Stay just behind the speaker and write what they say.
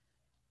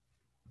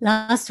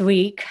Last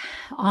week,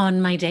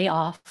 on my day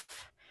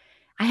off,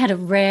 I had a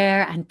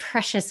rare and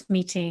precious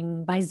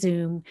meeting by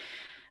Zoom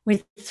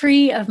with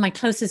three of my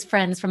closest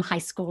friends from high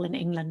school in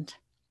England.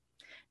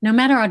 No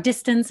matter our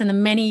distance and the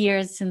many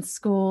years since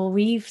school,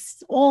 we've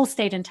all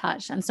stayed in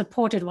touch and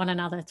supported one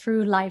another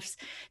through life's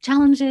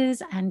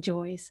challenges and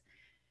joys.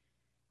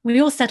 We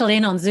all settled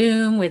in on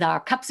Zoom with our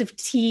cups of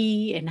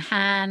tea in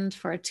hand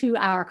for a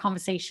 2-hour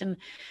conversation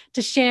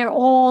to share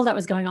all that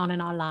was going on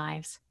in our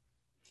lives.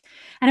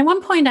 And at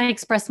one point, I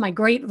expressed my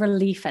great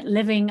relief at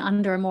living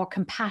under a more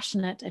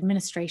compassionate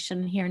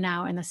administration here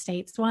now in the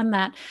States, one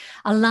that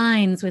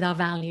aligns with our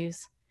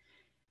values.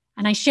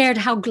 And I shared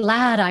how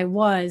glad I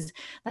was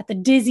that the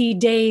dizzy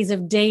days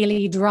of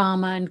daily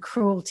drama and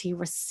cruelty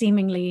were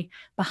seemingly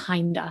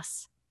behind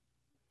us.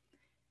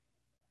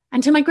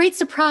 And to my great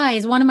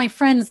surprise, one of my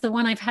friends, the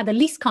one I've had the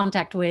least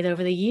contact with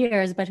over the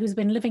years, but who's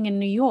been living in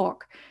New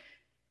York,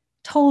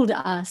 told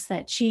us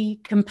that she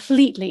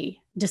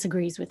completely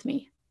disagrees with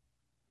me.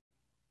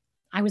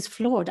 I was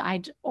floored.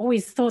 I'd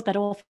always thought that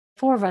all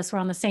four of us were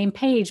on the same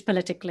page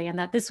politically and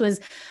that this was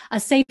a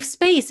safe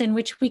space in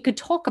which we could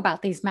talk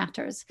about these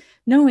matters,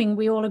 knowing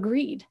we all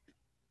agreed.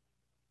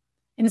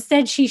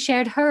 Instead, she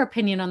shared her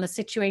opinion on the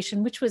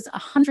situation, which was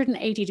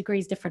 180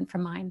 degrees different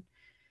from mine.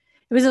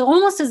 It was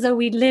almost as though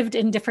we'd lived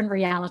in different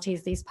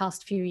realities these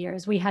past few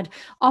years. We had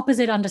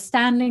opposite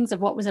understandings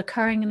of what was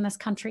occurring in this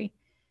country.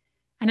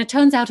 And it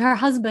turns out her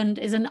husband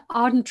is an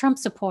ardent Trump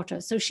supporter.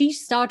 So she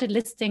started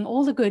listing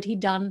all the good he'd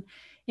done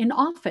in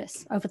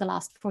office over the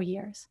last 4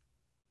 years.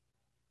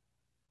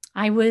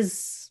 I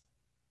was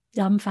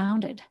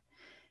dumbfounded.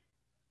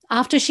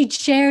 After she'd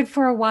shared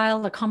for a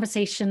while, the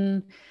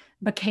conversation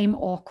became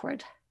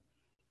awkward.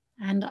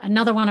 And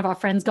another one of our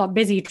friends got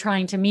busy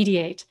trying to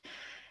mediate.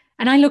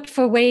 And I looked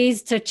for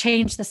ways to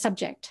change the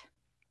subject.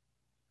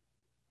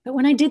 But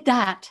when I did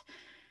that,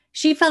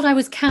 she felt I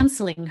was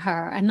canceling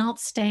her and not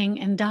staying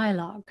in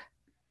dialogue.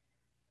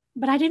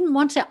 But I didn't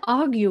want to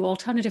argue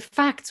alternative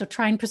facts or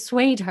try and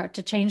persuade her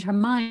to change her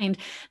mind.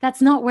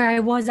 That's not where I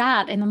was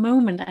at in the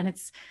moment, and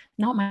it's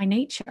not my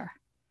nature.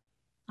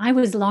 I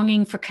was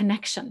longing for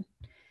connection,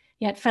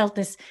 yet felt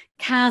this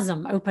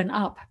chasm open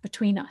up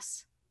between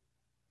us.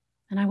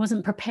 And I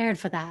wasn't prepared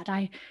for that.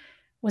 I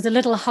was a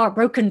little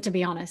heartbroken, to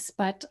be honest,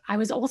 but I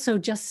was also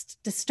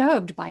just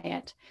disturbed by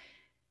it.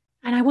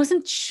 And I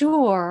wasn't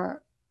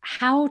sure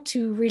how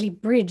to really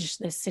bridge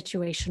this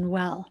situation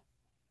well.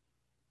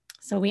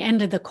 So we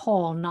ended the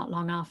call not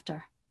long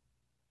after.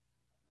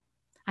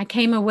 I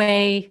came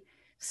away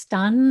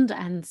stunned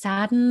and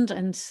saddened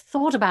and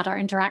thought about our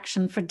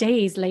interaction for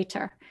days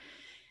later.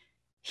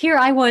 Here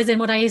I was in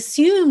what I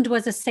assumed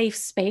was a safe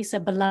space, a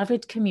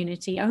beloved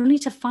community, only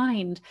to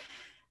find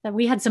that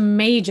we had some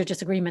major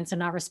disagreements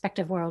in our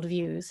respective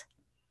worldviews.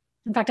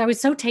 In fact, I was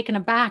so taken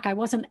aback, I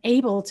wasn't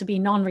able to be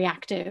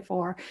non-reactive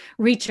or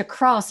reach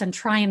across and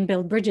try and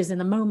build bridges in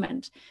the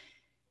moment.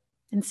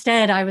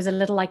 Instead, I was a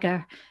little like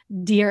a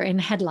deer in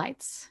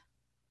headlights,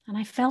 and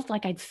I felt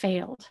like I'd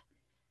failed.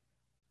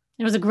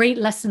 It was a great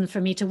lesson for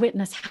me to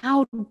witness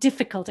how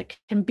difficult it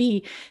can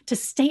be to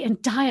stay in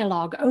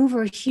dialogue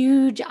over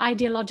huge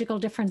ideological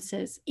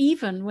differences,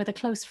 even with a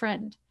close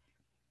friend.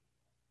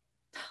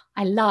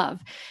 I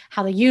love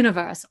how the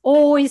universe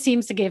always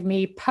seems to give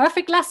me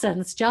perfect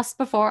lessons just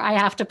before I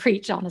have to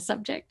preach on a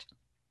subject.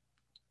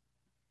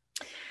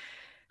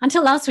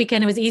 Until last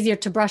weekend, it was easier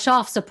to brush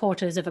off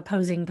supporters of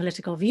opposing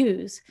political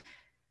views.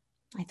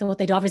 I thought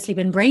they'd obviously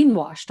been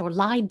brainwashed or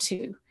lied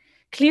to.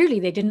 Clearly,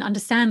 they didn't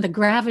understand the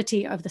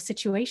gravity of the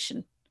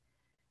situation.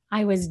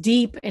 I was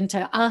deep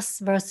into us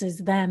versus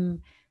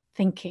them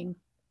thinking.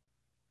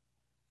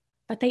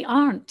 But they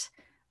aren't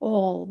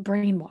all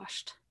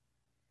brainwashed.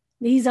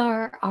 These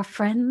are our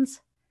friends,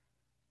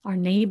 our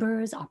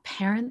neighbors, our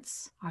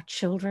parents, our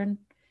children,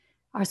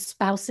 our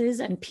spouses,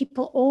 and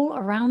people all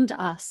around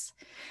us.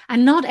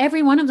 And not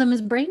every one of them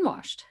is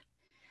brainwashed.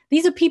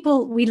 These are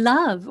people we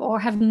love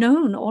or have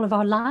known all of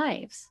our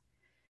lives.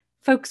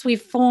 Folks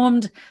we've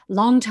formed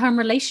long-term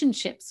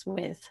relationships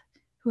with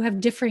who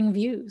have differing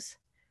views.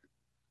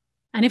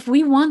 And if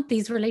we want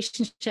these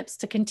relationships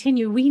to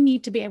continue, we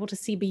need to be able to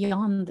see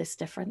beyond this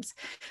difference,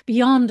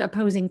 beyond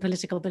opposing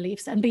political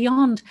beliefs, and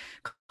beyond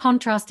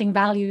contrasting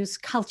values,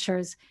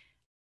 cultures,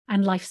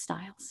 and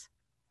lifestyles.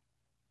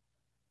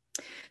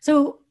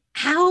 So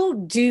how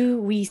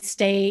do we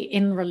stay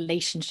in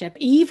relationship,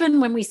 even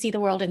when we see the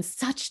world in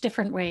such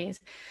different ways,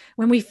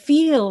 when we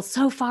feel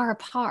so far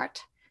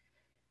apart?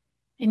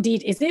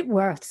 Indeed, is it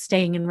worth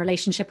staying in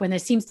relationship when there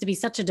seems to be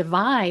such a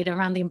divide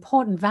around the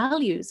important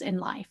values in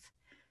life?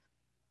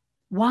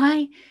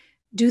 Why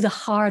do the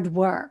hard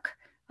work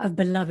of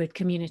beloved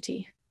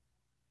community?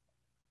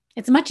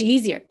 It's much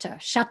easier to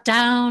shut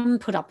down,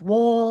 put up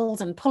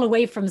walls, and pull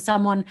away from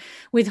someone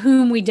with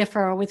whom we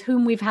differ or with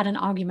whom we've had an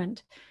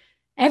argument.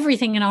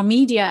 Everything in our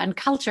media and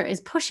culture is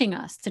pushing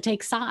us to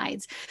take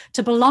sides,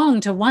 to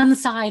belong to one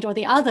side or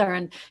the other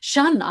and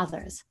shun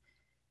others.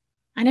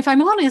 And if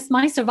I'm honest,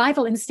 my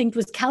survival instinct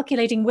was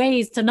calculating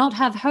ways to not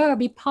have her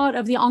be part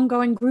of the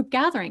ongoing group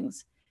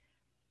gatherings.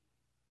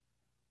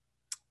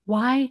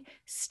 Why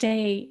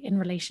stay in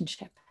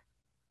relationship?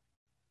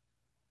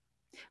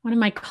 One of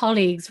my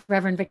colleagues,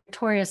 Reverend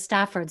Victoria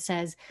Stafford,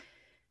 says,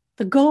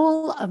 the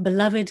goal of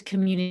beloved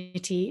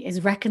community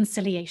is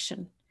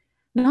reconciliation,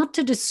 not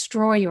to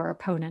destroy your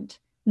opponent,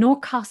 nor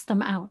cast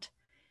them out,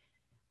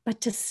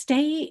 but to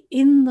stay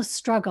in the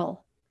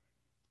struggle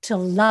till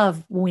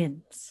love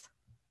wins.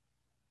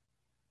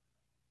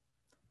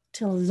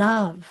 Till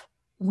love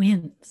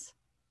wins.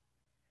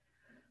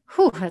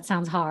 Whew, that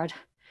sounds hard.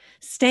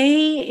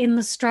 Stay in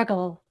the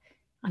struggle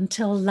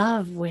until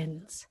love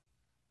wins.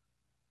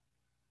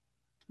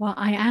 Well,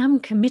 I am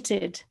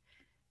committed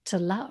to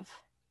love.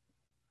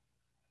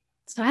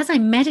 So as I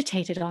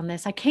meditated on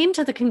this, I came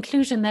to the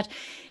conclusion that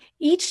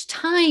each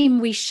time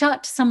we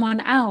shut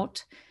someone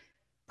out,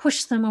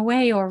 push them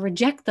away, or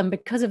reject them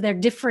because of their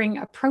differing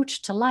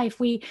approach to life,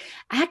 we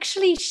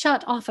actually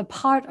shut off a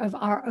part of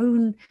our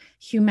own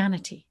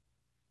humanity.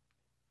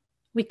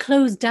 We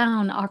close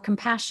down our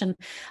compassion,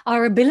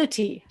 our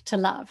ability to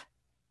love.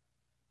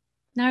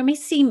 Now, it may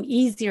seem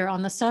easier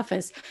on the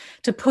surface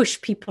to push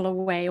people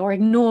away or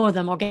ignore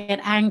them or get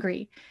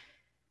angry,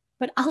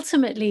 but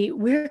ultimately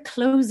we're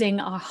closing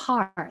our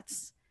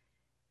hearts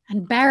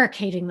and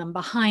barricading them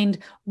behind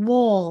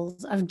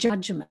walls of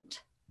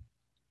judgment.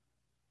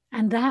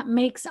 And that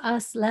makes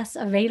us less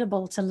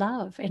available to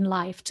love in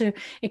life, to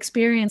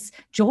experience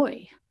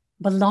joy,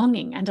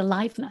 belonging, and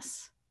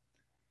aliveness.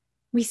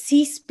 We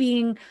cease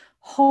being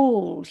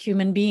whole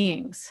human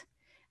beings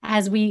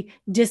as we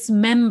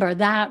dismember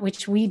that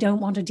which we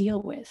don't want to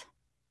deal with.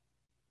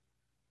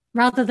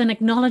 Rather than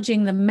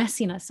acknowledging the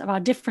messiness of our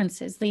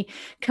differences, the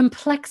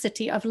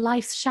complexity of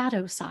life's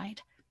shadow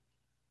side.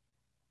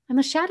 And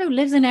the shadow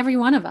lives in every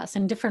one of us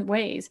in different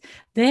ways.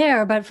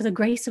 There, but for the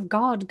grace of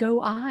God,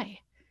 go I.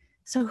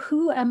 So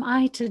who am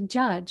I to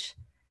judge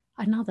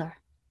another?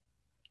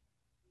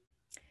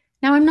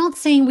 Now, I'm not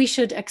saying we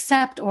should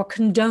accept or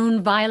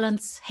condone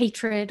violence,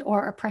 hatred,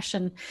 or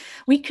oppression.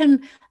 We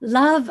can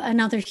love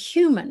another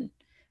human,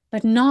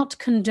 but not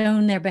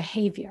condone their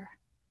behavior.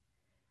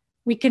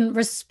 We can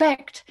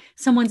respect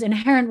someone's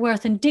inherent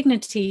worth and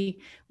dignity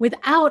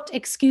without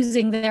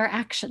excusing their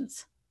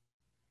actions.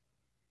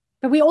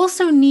 But we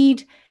also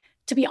need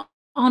to be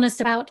honest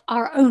about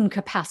our own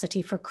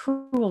capacity for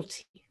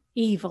cruelty,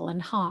 evil,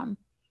 and harm.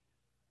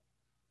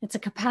 It's a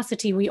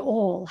capacity we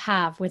all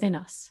have within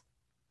us.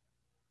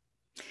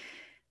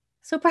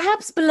 So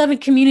perhaps beloved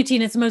community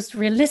in its most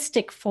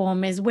realistic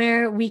form is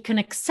where we can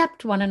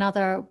accept one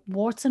another,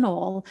 warts and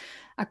all,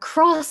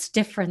 across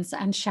difference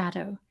and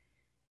shadow,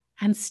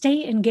 and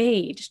stay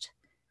engaged,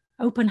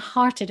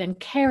 open-hearted, and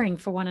caring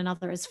for one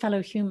another as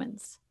fellow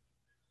humans,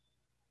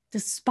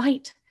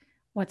 despite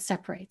what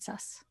separates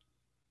us.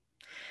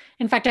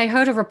 In fact, I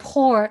heard a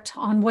report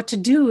on what to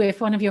do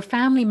if one of your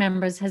family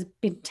members has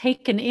been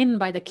taken in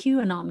by the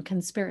QAnon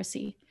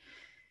conspiracy.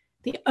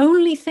 The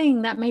only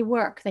thing that may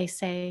work, they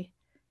say,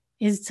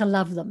 is to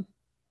love them,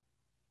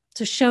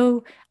 to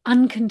show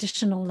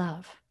unconditional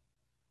love.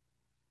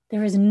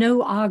 There is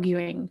no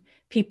arguing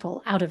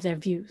people out of their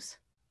views.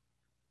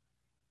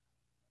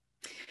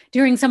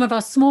 During some of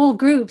our small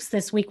groups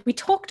this week, we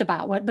talked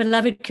about what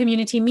beloved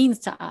community means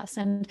to us.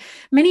 And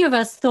many of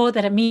us thought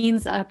that it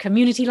means a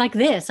community like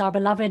this, our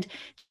beloved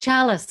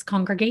Chalice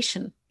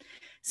congregation,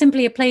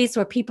 simply a place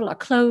where people are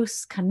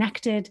close,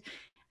 connected,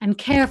 and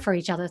care for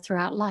each other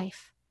throughout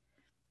life,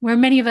 where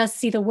many of us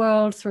see the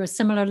world through a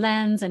similar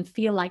lens and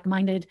feel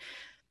like-minded,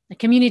 a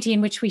community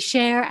in which we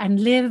share and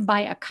live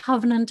by a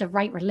covenant of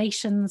right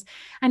relations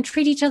and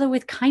treat each other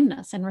with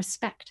kindness and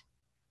respect.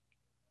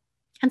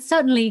 And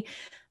certainly,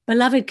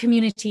 beloved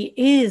community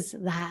is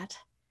that,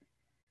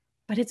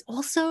 but it's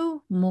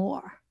also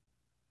more.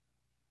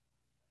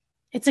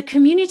 It's a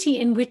community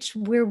in which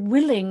we're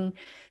willing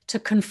to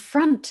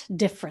confront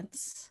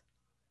difference,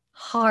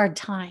 hard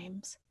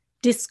times,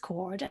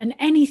 discord, and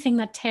anything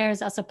that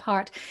tears us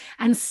apart,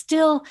 and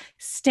still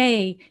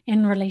stay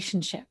in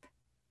relationship,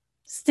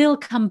 still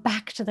come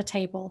back to the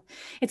table.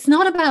 It's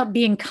not about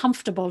being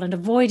comfortable and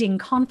avoiding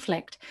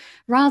conflict.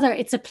 Rather,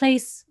 it's a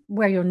place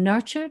where you're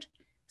nurtured,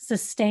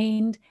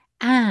 sustained,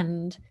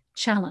 and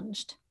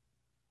challenged.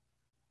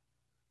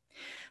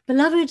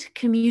 Beloved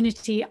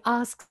community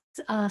asks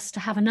us to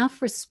have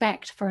enough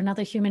respect for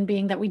another human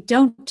being that we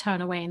don't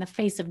turn away in the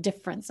face of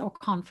difference or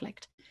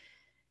conflict.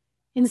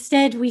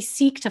 Instead, we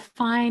seek to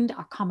find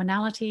our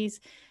commonalities,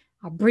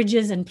 our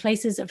bridges and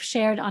places of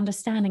shared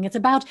understanding. It's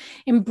about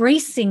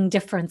embracing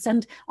difference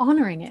and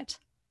honoring it.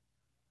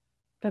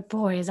 But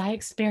boy, as I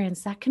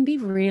experience, that can be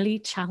really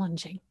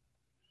challenging.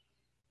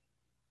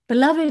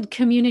 Beloved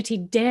community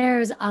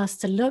dares us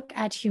to look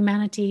at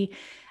humanity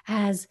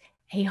as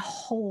a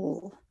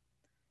whole,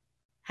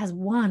 as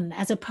one,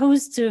 as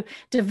opposed to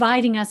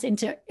dividing us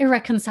into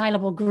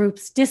irreconcilable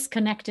groups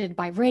disconnected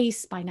by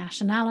race, by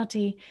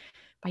nationality,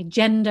 by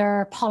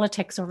gender,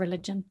 politics, or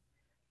religion.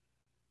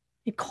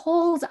 It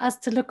calls us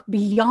to look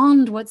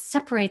beyond what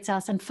separates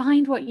us and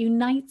find what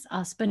unites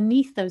us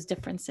beneath those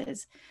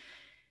differences.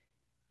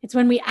 It's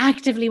when we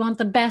actively want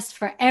the best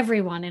for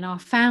everyone in our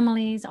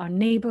families, our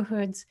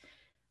neighborhoods,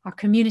 our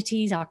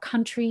communities, our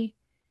country,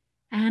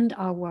 and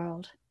our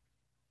world.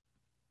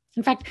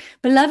 In fact,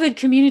 beloved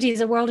community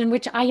is a world in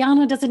which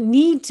Ayana doesn't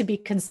need to be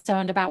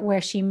concerned about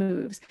where she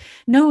moves,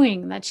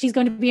 knowing that she's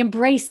going to be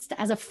embraced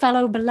as a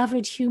fellow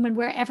beloved human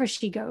wherever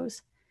she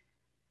goes.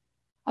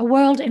 A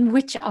world in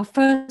which our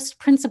first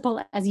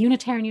principle as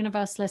Unitarian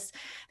Universalists,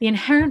 the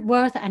inherent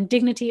worth and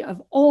dignity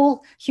of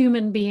all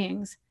human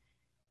beings,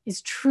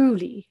 is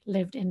truly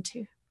lived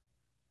into.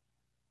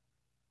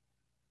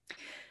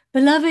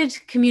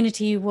 Beloved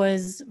community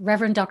was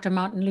Reverend Dr.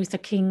 Martin Luther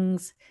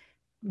King's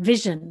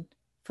vision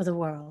for the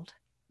world.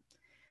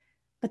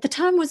 But the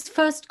term was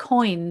first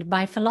coined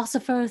by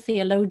philosopher,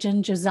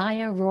 theologian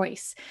Josiah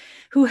Royce,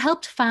 who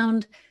helped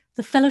found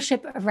the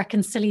Fellowship of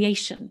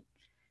Reconciliation,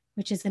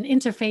 which is an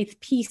interfaith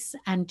peace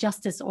and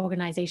justice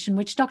organization,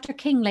 which Dr.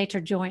 King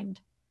later joined.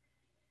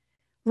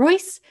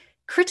 Royce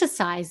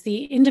criticized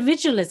the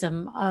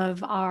individualism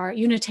of our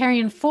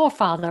Unitarian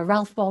forefather,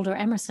 Ralph Waldo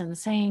Emerson,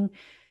 saying,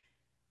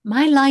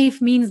 "My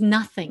life means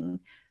nothing,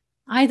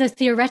 either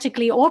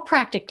theoretically or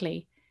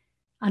practically,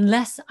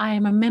 unless I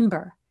am a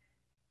member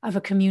of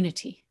a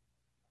community."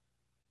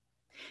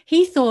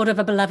 He thought of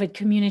a beloved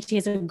community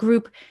as a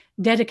group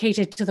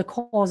dedicated to the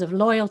cause of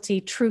loyalty,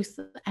 truth,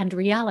 and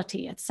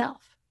reality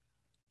itself.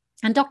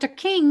 And Dr.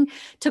 King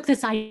took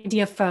this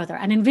idea further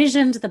and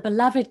envisioned the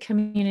beloved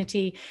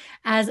community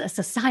as a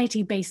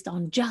society based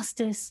on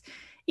justice,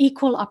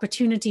 equal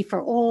opportunity for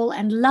all,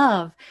 and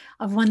love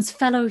of one's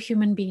fellow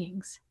human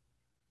beings.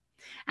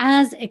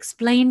 As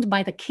explained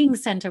by the King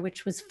Center,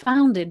 which was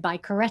founded by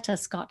Coretta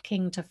Scott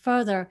King to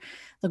further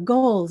the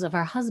goals of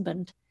her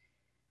husband,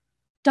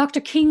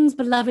 Dr. King's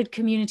beloved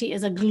community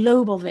is a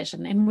global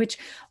vision in which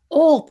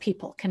all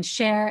people can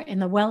share in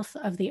the wealth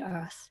of the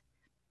earth.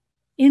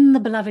 In the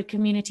beloved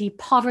community,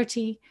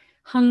 poverty,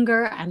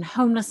 hunger, and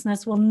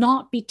homelessness will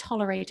not be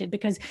tolerated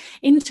because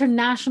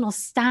international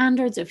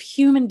standards of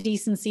human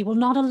decency will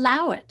not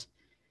allow it.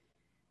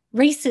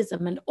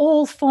 Racism and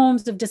all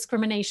forms of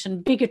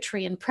discrimination,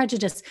 bigotry, and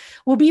prejudice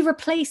will be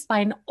replaced by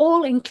an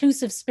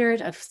all-inclusive spirit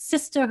of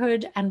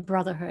sisterhood and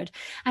brotherhood.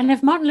 And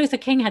if Martin Luther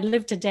King had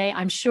lived today,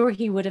 I'm sure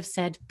he would have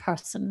said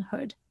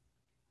personhood.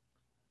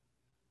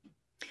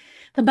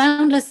 The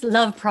Boundless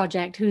Love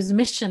Project, whose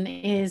mission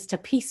is to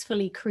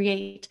peacefully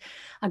create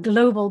a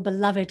global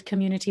beloved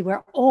community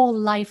where all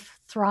life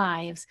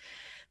thrives,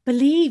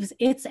 believes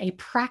it's a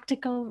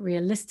practical,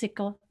 realistic,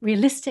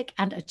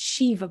 and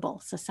achievable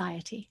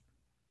society.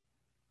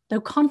 Though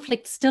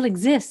conflict still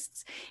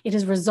exists, it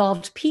is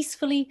resolved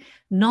peacefully,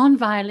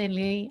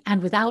 non-violently,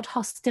 and without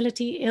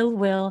hostility, ill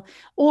will,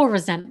 or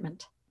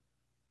resentment.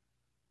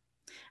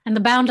 And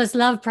the Boundless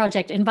Love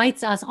Project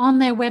invites us on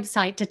their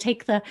website to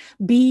take the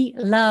Be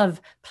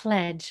Love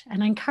pledge.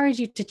 And I encourage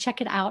you to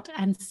check it out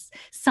and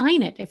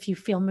sign it if you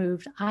feel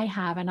moved. I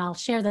have, and I'll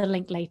share the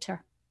link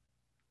later.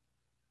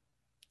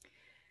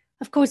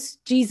 Of course,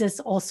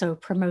 Jesus also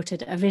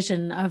promoted a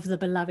vision of the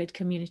beloved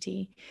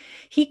community.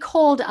 He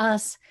called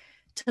us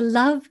to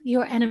love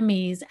your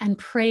enemies and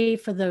pray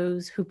for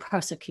those who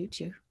persecute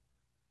you.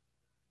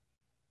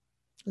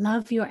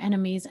 Love your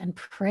enemies and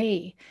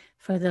pray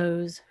for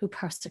those who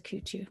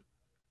persecute you.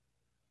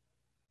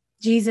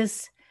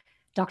 Jesus,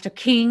 Dr.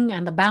 King,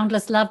 and the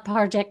Boundless Love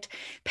Project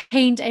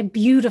paint a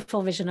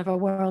beautiful vision of a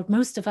world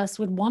most of us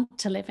would want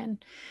to live in.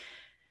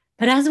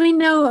 But as we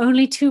know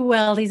only too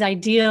well, these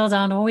ideals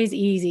aren't always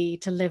easy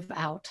to live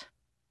out.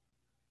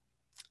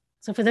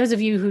 So for those of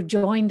you who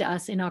joined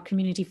us in our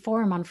community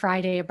forum on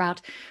Friday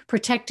about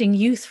protecting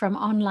youth from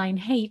online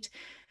hate,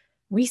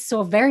 we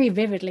saw very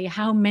vividly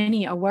how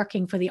many are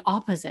working for the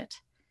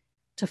opposite,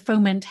 to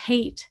foment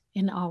hate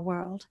in our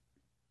world.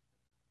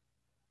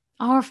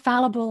 Our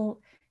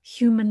fallible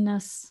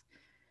humanness,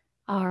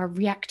 our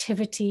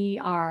reactivity,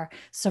 our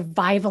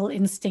survival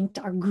instinct,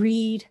 our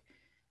greed,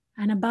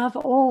 and above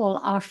all,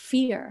 our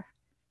fear,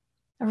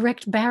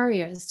 erect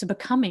barriers to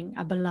becoming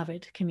a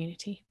beloved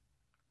community.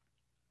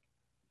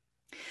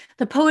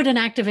 The poet and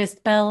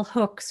activist Bell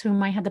Hooks,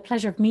 whom I had the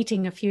pleasure of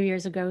meeting a few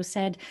years ago,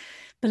 said,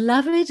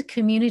 "Beloved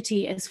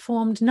community is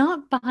formed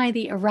not by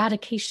the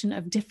eradication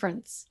of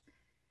difference,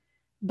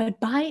 but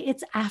by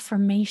its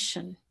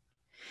affirmation,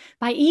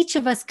 by each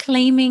of us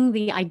claiming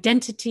the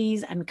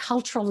identities and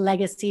cultural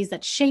legacies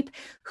that shape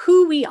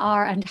who we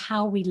are and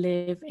how we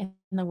live in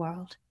the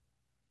world."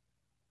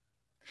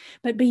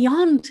 But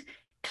beyond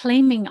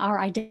claiming our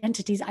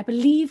identities, I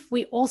believe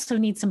we also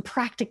need some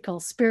practical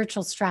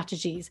spiritual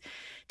strategies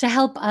to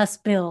help us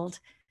build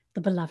the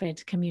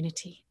beloved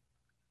community.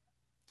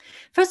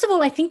 First of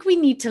all, I think we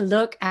need to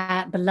look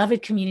at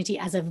beloved community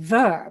as a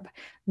verb,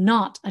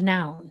 not a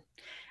noun.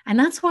 And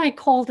that's why I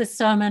call this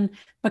sermon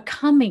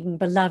Becoming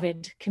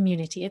Beloved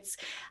Community. It's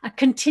a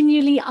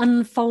continually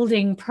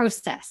unfolding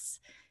process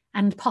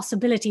and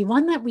possibility,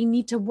 one that we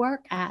need to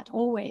work at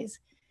always.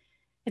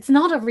 It's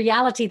not a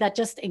reality that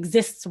just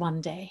exists one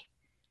day.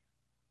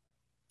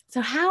 So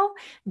how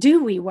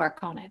do we work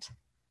on it?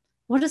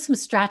 What are some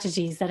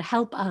strategies that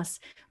help us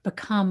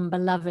become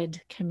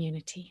beloved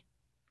community?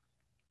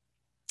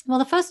 Well,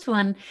 the first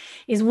one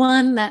is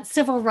one that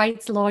civil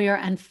rights lawyer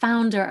and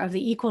founder of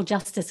the Equal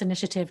Justice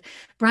Initiative,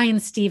 Brian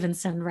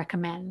Stevenson,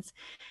 recommends.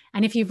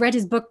 And if you've read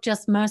his book,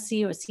 Just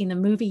Mercy, or seen the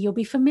movie, you'll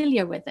be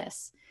familiar with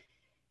this.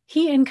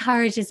 He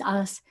encourages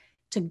us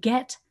to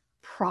get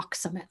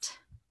proximate.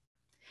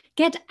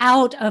 Get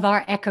out of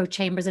our echo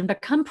chambers and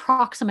become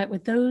proximate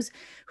with those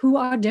who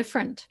are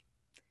different.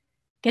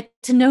 Get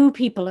to know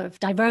people of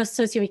diverse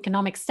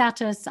socioeconomic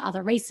status,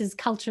 other races,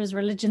 cultures,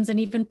 religions, and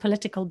even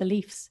political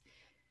beliefs.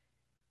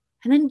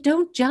 And then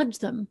don't judge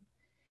them,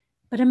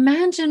 but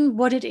imagine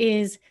what it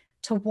is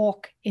to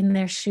walk in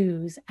their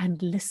shoes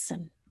and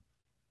listen.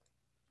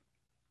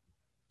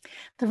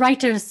 The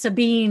writer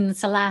Sabine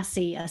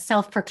Selassie, a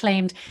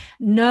self-proclaimed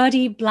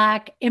nerdy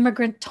Black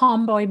immigrant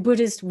tomboy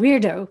Buddhist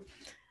weirdo,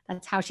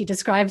 that's how she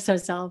describes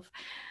herself,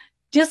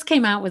 just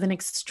came out with an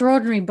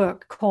extraordinary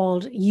book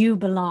called You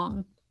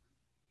Belong.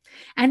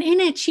 And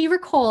in it, she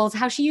recalls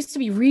how she used to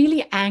be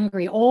really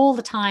angry all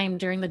the time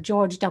during the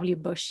George W.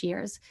 Bush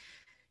years.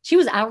 She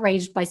was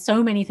outraged by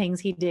so many things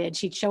he did.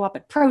 She'd show up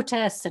at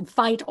protests and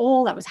fight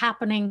all that was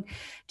happening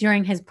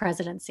during his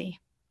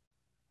presidency.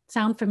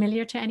 Sound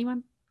familiar to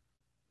anyone?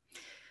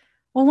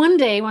 Well, one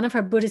day, one of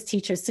her Buddhist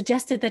teachers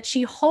suggested that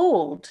she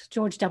hold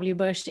George W.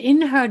 Bush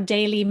in her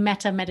daily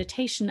metta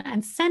meditation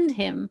and send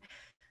him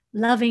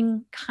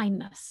loving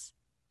kindness.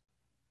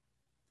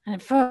 And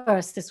at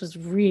first, this was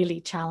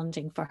really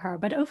challenging for her.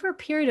 But over a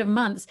period of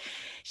months,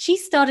 she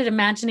started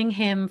imagining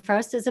him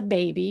first as a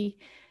baby,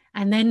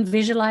 and then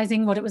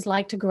visualizing what it was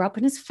like to grow up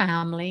in his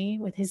family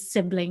with his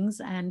siblings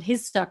and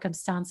his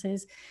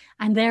circumstances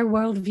and their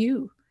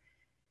worldview.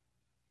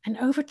 And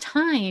over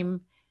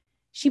time,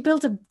 she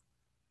built a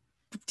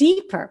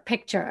deeper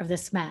picture of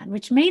this man,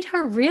 which made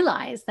her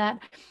realize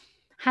that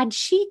had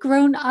she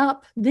grown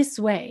up this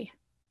way,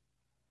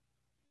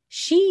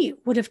 she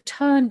would have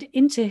turned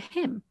into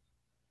him.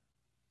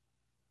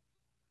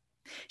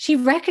 She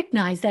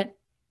recognized that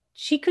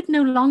she could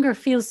no longer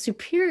feel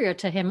superior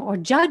to him or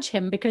judge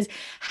him, because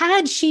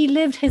had she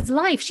lived his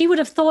life, she would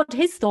have thought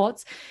his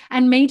thoughts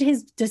and made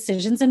his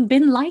decisions and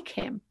been like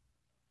him.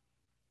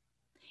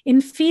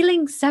 In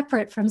feeling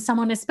separate from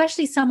someone,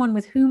 especially someone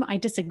with whom I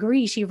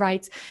disagree, she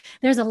writes,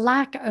 there's a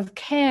lack of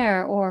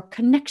care or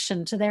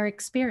connection to their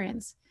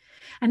experience.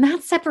 And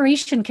that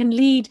separation can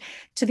lead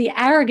to the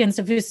arrogance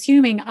of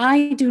assuming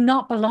I do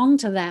not belong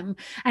to them,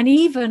 and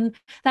even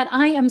that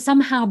I am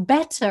somehow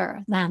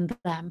better than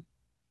them.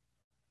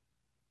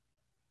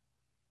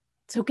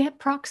 So get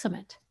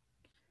proximate,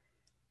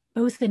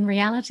 both in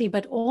reality,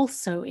 but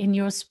also in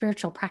your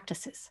spiritual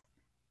practices.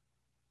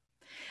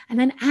 And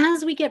then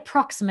as we get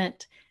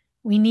proximate,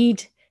 we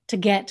need to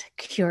get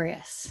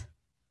curious.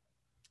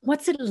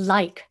 What's it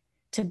like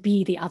to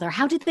be the other?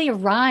 How did they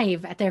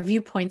arrive at their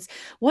viewpoints?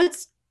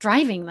 What's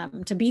driving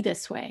them to be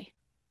this way?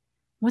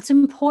 What's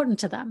important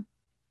to them?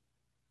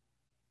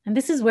 And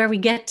this is where we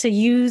get to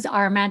use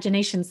our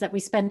imaginations that we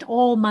spent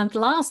all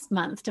last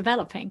month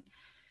developing.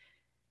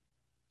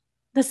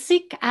 The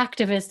Sikh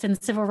activist and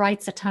civil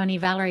rights attorney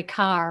Valerie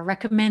Carr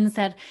recommends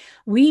that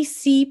we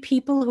see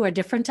people who are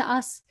different to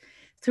us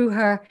through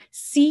her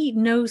see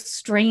no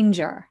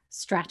stranger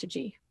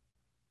strategy.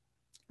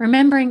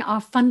 Remembering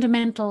our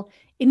fundamental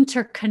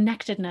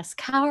interconnectedness,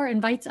 Carr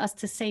invites us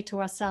to say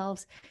to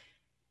ourselves,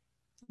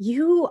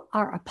 you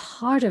are a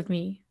part of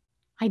me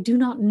I do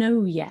not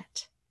know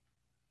yet.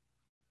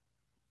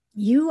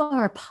 You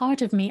are a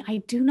part of me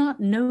I do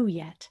not know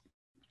yet.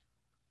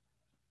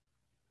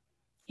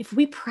 If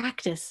we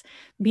practice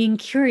being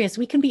curious,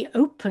 we can be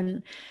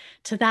open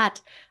to that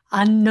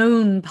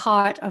unknown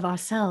part of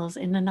ourselves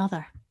in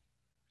another.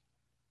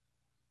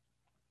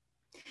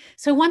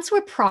 So once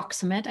we're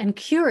proximate and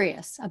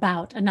curious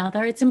about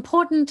another, it's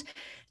important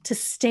to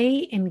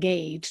stay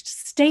engaged,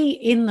 stay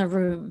in the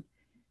room.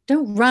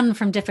 Don't run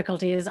from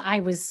difficulty, as I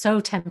was so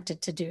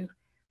tempted to do.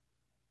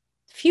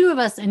 Few of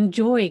us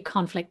enjoy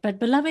conflict, but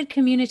beloved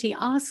community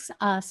asks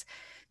us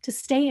to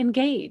stay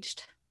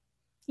engaged,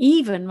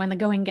 even when the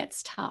going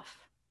gets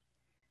tough.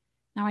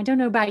 Now, I don't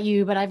know about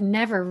you, but I've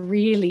never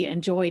really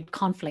enjoyed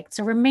conflict.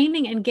 So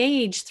remaining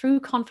engaged through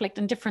conflict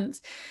and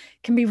difference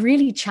can be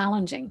really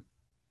challenging.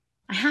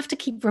 I have to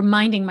keep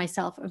reminding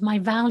myself of my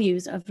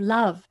values of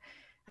love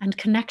and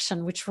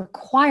connection, which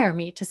require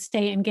me to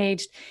stay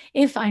engaged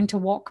if I'm to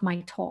walk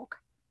my talk.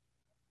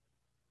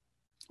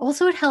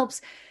 Also, it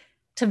helps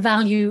to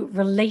value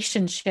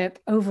relationship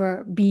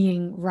over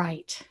being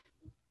right.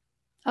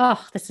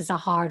 Oh, this is a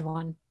hard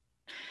one.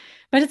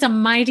 But it's a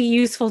mighty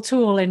useful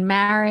tool in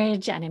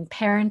marriage and in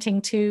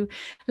parenting too,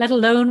 let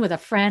alone with a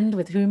friend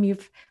with whom you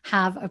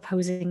have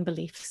opposing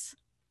beliefs.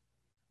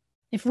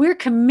 If we're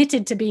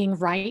committed to being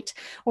right,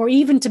 or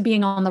even to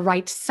being on the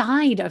right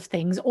side of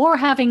things, or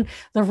having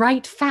the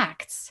right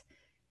facts,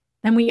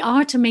 then we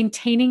are to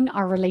maintaining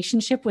our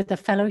relationship with a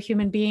fellow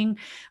human being.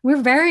 We're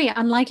very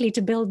unlikely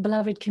to build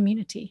beloved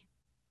community.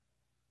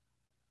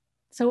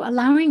 So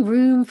allowing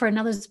room for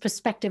another's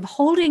perspective,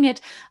 holding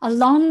it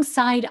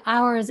alongside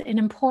ours in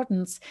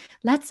importance,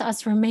 lets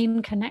us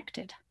remain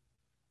connected.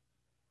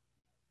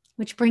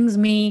 Which brings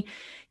me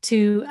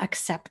to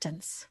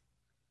acceptance.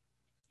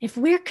 If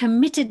we're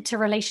committed to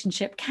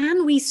relationship,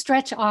 can we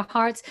stretch our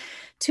hearts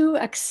to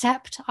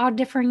accept our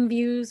differing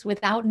views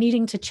without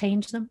needing to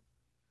change them?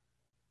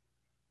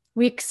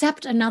 We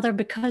accept another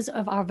because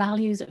of our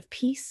values of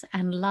peace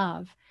and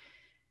love.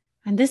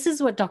 And this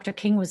is what Dr.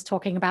 King was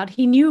talking about.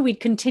 He knew we'd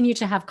continue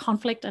to have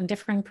conflict and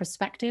differing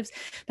perspectives,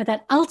 but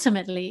that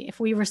ultimately, if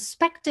we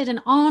respected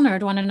and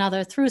honored one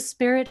another through a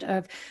spirit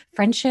of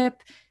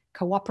friendship,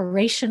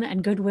 cooperation,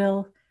 and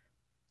goodwill,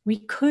 we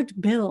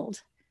could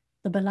build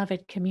the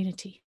beloved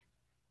community.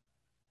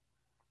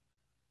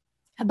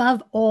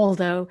 Above all,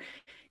 though,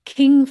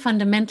 King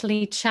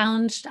fundamentally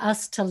challenged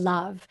us to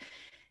love,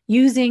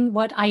 using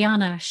what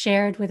Ayana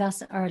shared with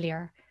us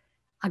earlier,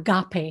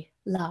 agape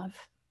love.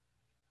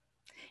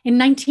 In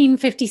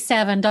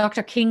 1957,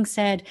 Dr. King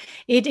said,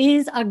 "It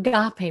is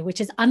agape, which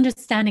is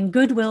understanding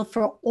goodwill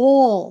for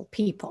all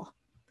people.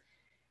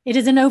 It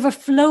is an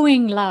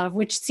overflowing love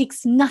which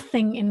seeks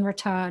nothing in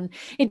return.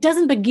 It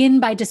doesn't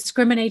begin by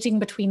discriminating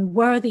between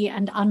worthy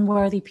and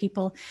unworthy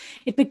people.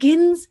 It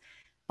begins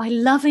by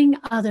loving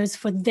others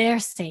for their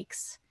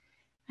sakes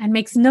and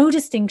makes no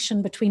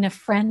distinction between a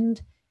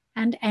friend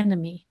and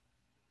enemy.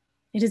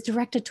 It is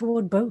directed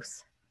toward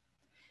both.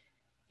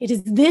 It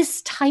is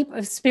this type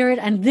of spirit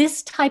and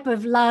this type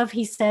of love,"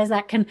 he says,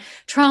 "that can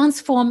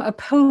transform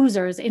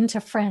opposers into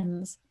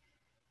friends.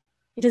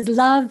 It is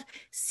love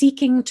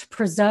seeking to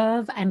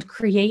preserve and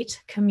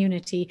create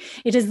community.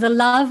 It is the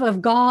love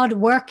of God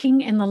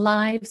working in the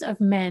lives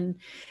of men.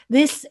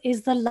 This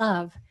is the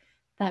love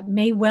that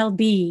may well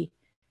be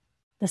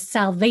the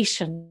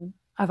salvation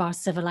of our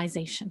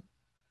civilization."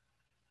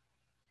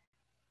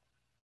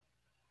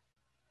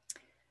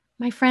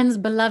 My friends,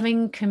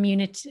 becoming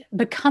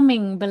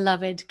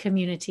beloved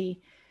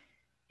community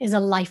is a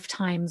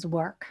lifetime's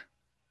work.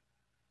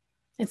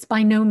 It's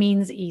by no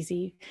means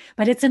easy,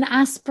 but it's an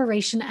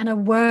aspiration and a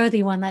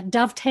worthy one that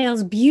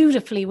dovetails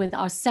beautifully with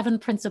our 7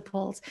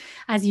 principles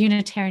as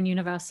Unitarian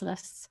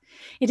Universalists.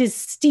 It is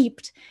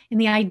steeped in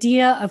the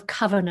idea of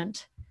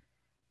covenant,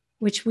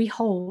 which we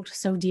hold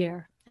so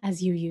dear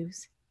as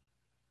UUs.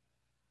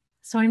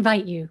 So I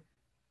invite you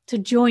to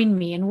join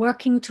me in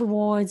working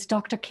towards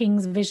Dr.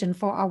 King's vision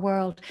for our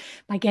world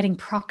by getting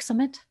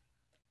proximate,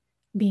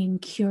 being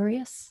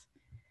curious,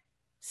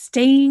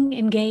 staying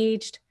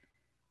engaged,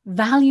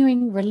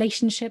 valuing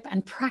relationship,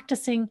 and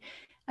practicing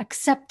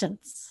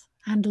acceptance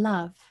and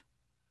love.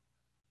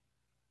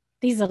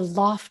 These are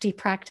lofty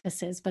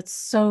practices, but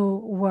so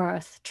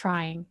worth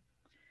trying.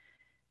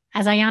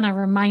 As Ayana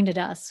reminded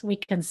us, we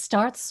can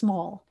start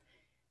small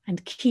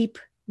and keep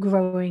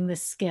growing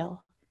this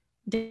skill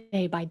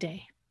day by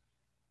day.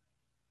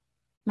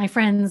 My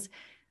friends,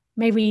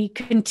 may we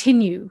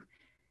continue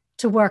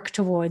to work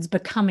towards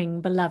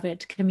becoming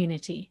beloved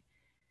community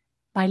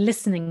by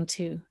listening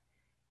to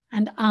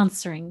and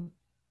answering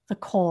the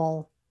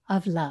call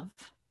of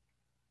love.